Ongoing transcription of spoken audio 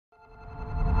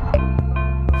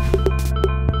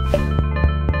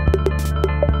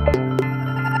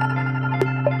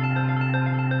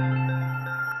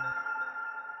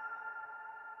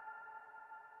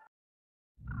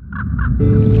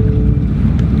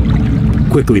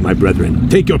Quickly, my brethren,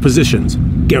 take your positions.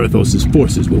 Kael'thas'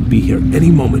 forces will be here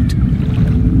any moment.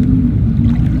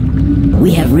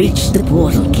 We have reached the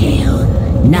portal,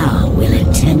 Kael. Now we'll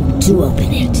attempt to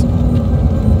open it.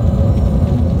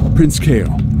 Prince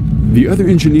Kael, the other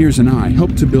engineers and I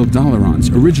helped to build Dalaran's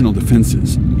original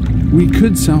defenses. We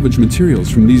could salvage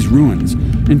materials from these ruins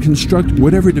and construct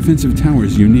whatever defensive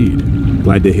towers you need.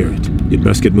 Glad to hear it. You'd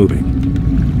best get moving.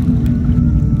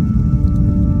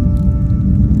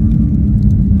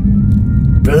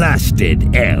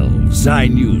 Blasted elves. I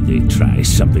knew they'd try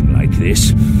something like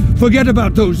this. Forget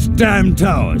about those damn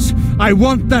towers. I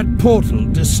want that portal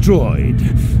destroyed.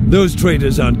 Those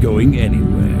traitors aren't going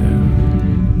anywhere.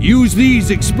 Use these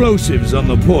explosives on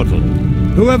the portal.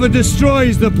 Whoever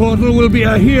destroys the portal will be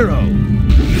a hero.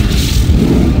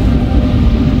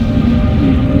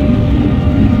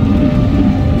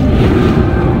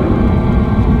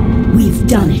 We've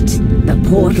done it. The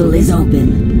portal is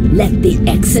open. Let the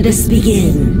exodus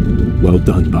begin. Well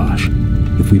done, Basch.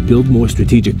 If we build more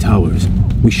strategic towers,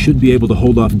 we should be able to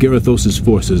hold off Kael'thas'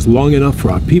 forces long enough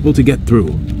for our people to get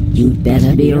through. You'd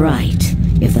better be right.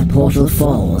 If the portal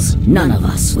falls, none of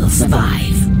us will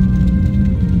survive.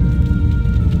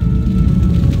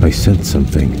 I sense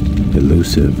something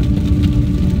elusive.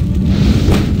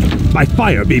 By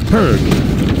fire be purged!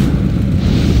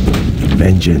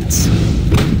 Vengeance.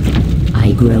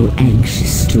 I grow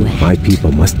anxious to act. My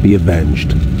people must be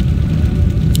avenged.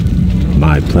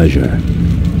 My pleasure.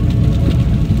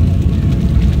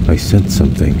 I sense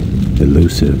something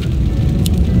elusive.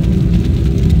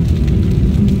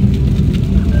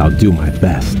 I'll do my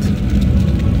best.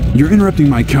 You're interrupting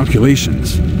my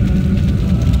calculations.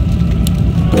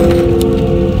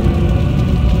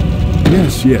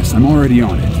 Yes, I'm already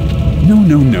on it. No,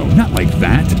 not like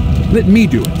that. Let me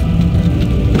do it.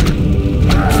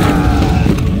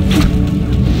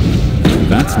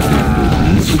 That's not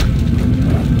improvements.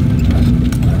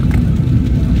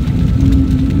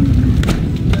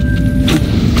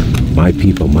 My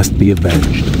people must be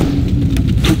avenged.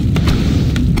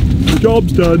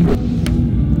 Job's done.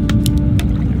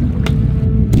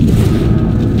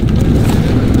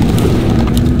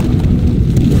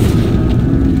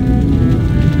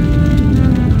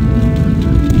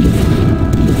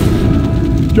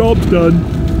 Job's done.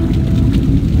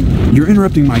 You're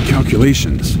interrupting my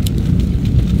calculations.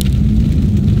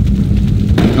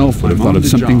 An elf would have thought of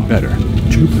something better.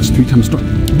 2 + 3 times star.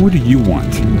 What do you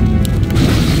want?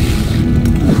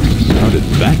 How did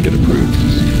that get approved?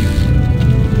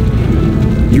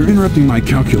 You're interrupting my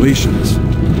calculations.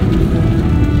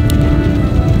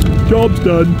 Job's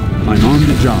done. I'm on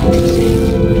the job.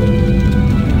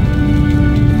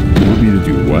 You want me to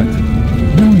do what?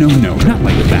 No, not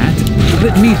like that.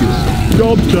 Let me do it.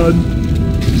 Job's done.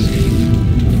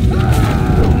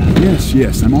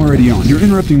 Yes, I'm already on. You're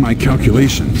interrupting my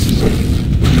calculations.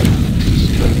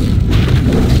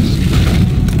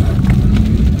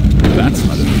 That's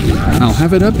not it. I'll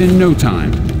have it up in no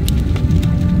time.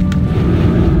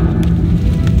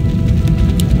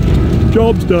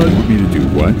 Job's done. You want me to do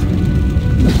what?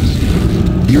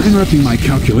 You're interrupting my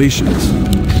calculations.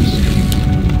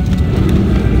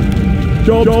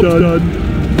 Job's done.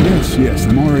 Yes,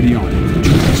 I'm already on it.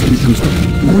 2 + 3 times star.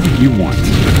 What do you want?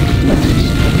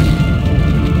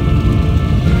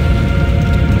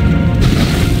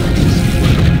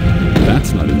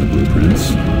 That's not in the blueprints.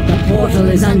 The portal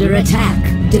is under attack.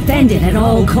 Defend it at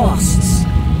all costs.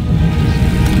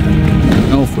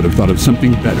 An elf would have thought of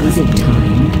something better. Is it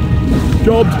time?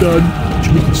 Job's done.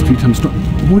 2 + 3 times star.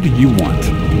 What do you want?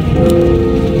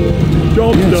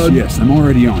 Job's done. Yes, I'm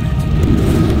already on it.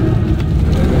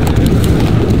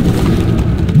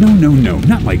 No,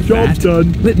 not like Job's that.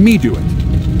 done. Let me do it.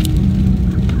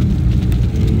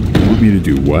 You want me to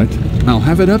do what? I'll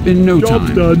have it up in no Job's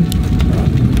time. done.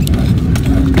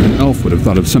 An elf would have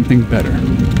thought of something better.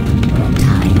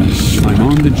 Time is short. I'm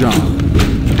on the job.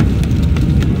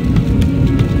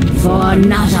 For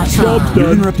not a Job's time. You're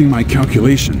done. interrupting my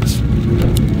calculations.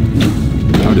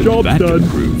 How did Job's that get done.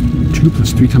 approved? 2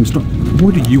 + 3 times star.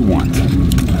 What do you want?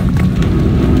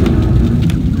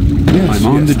 I'm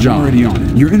on the job. Already on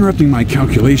it. You're interrupting my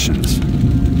calculations.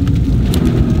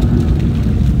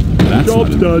 That's Job's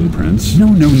not in the done. blueprints. No,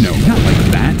 not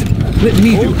like that. Let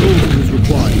me do it. Is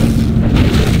required.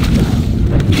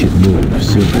 We should move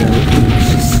soon.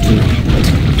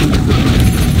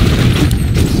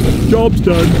 Job's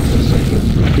done.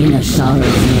 In a sorrow's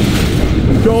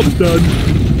name. Job's done.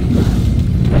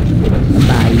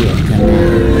 By your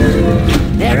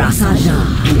command. Verasaja.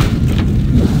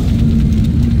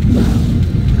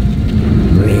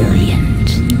 Brilliant.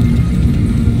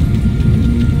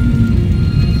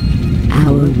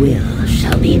 Our will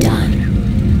shall be done.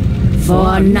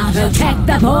 For not protect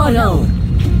the portal.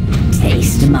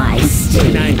 Taste my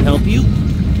sting. Can I help you?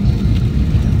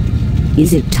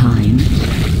 Is it time?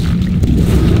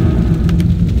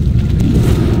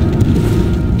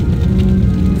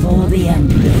 For the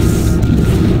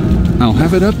Empress. I'll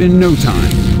have it up in no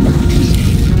time.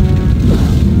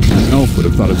 An elf would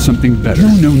have thought of something better.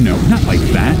 No, not like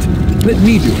that. Let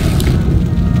me do it.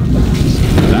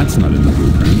 That's not in the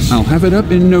blueprints. I'll have it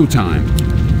up in no time.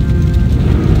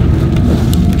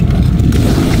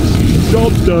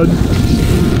 Job's done.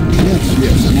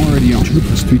 Yes, I'm already on. 2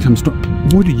 + 3 times star.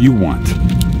 What do you want?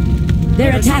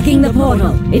 They're attacking the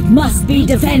portal. It must be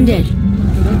defended.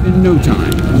 In no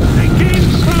time.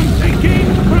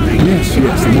 Yes,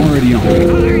 I'm already on.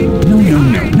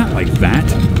 No, not like that.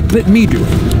 Let me do it.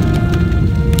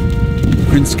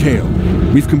 Prince Kael,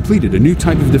 we've completed a new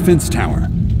type of defense tower.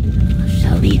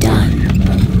 Shall be done.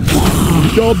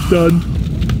 Job's done.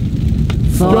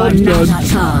 For Job's done.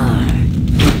 Natatar.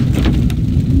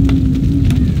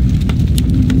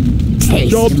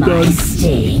 Taste Job's my done.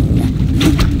 sting.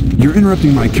 You're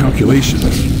interrupting my calculations.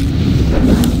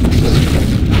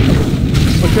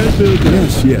 I can't build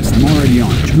that. Yes, I'm already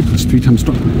on. 2 + 3 times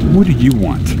star. What do you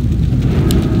want?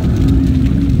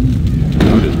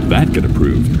 How did that get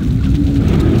approved?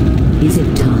 Is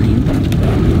it time?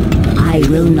 I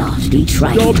will not be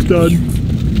trifled Job's done.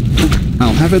 with.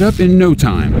 I'll have it up in no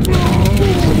time.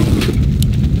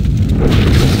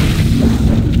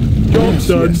 Job's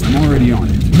done. Yes, I'm already on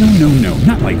it. No,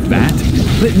 not like that.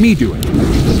 Let me do it.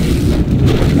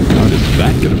 How did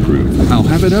that get approved? I'll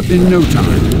have it up in no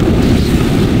time.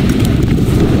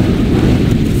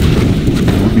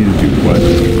 Want me to do what?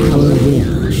 Our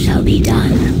will shall be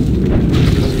done.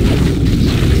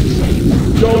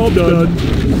 Job's done.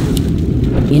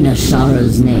 In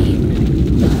Ashara's name.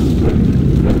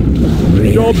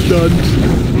 Job's done.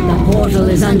 The portal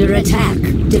is under attack.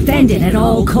 Defend it at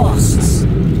all costs.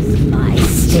 My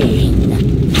sting.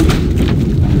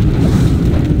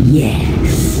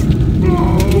 Yes.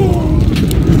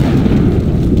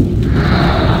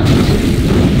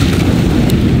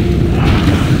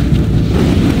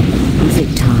 Is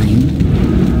it time?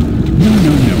 No,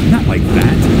 not like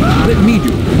that. Let me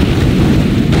do it.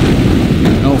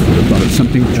 An elf would have thought of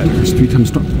something better. 3 times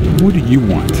star. What do you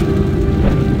want?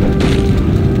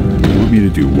 Want me to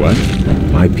do what?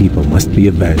 My people must be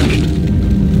avenged.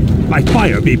 By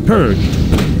fire be purged.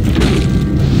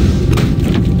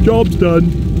 Job's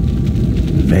done.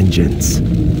 Vengeance.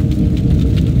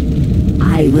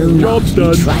 I will not Job's be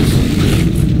done. trifled with.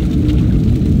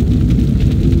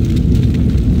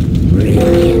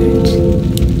 Brilliant.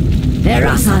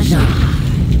 Verasaja.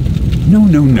 No,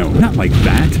 not like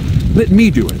that. Let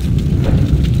me do it.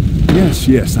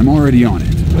 Yes, I'm already on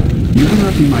it. You're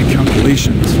interrupting my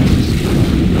calculations.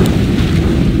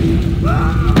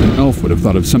 An elf would have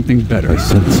thought of something better. I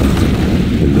sense something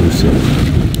elusive.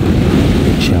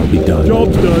 It shall be done.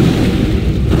 Job's done.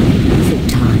 Is it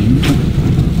time?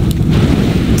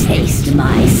 Taste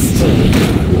my sting.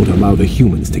 I won't allow the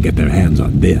humans to get their hands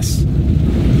on this.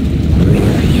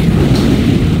 Brilliant.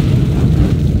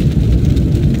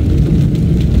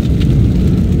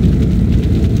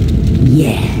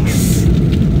 Yes.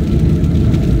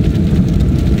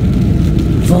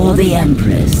 For the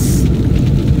Empress.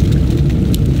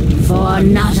 For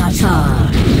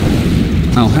Natatar.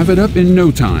 I'll have it up in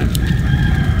no time.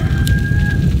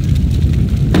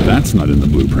 That's not in the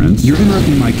blueprints. You're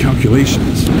interrupting my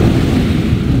calculations. An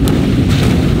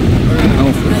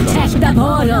elf would have thought of Protect the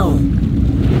portal.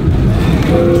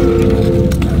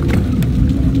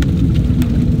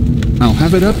 I'll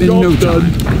have it up in no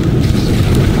time.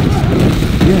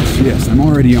 Yes, I'm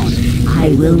already on it.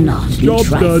 I will not be Job's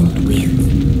trifled done. with.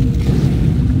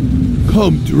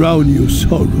 Come drown your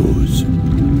sorrows.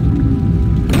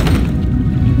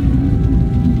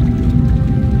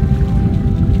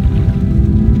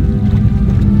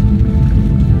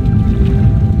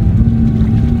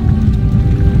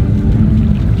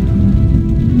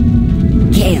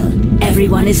 Kael,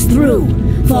 everyone is through.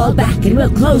 Fall back and we'll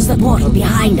close the portal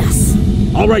behind us.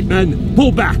 All right, men.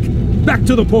 Pull back. Back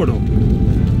to the portal.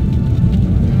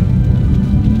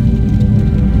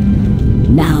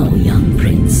 Now, young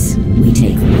prince, we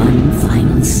take one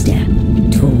final step.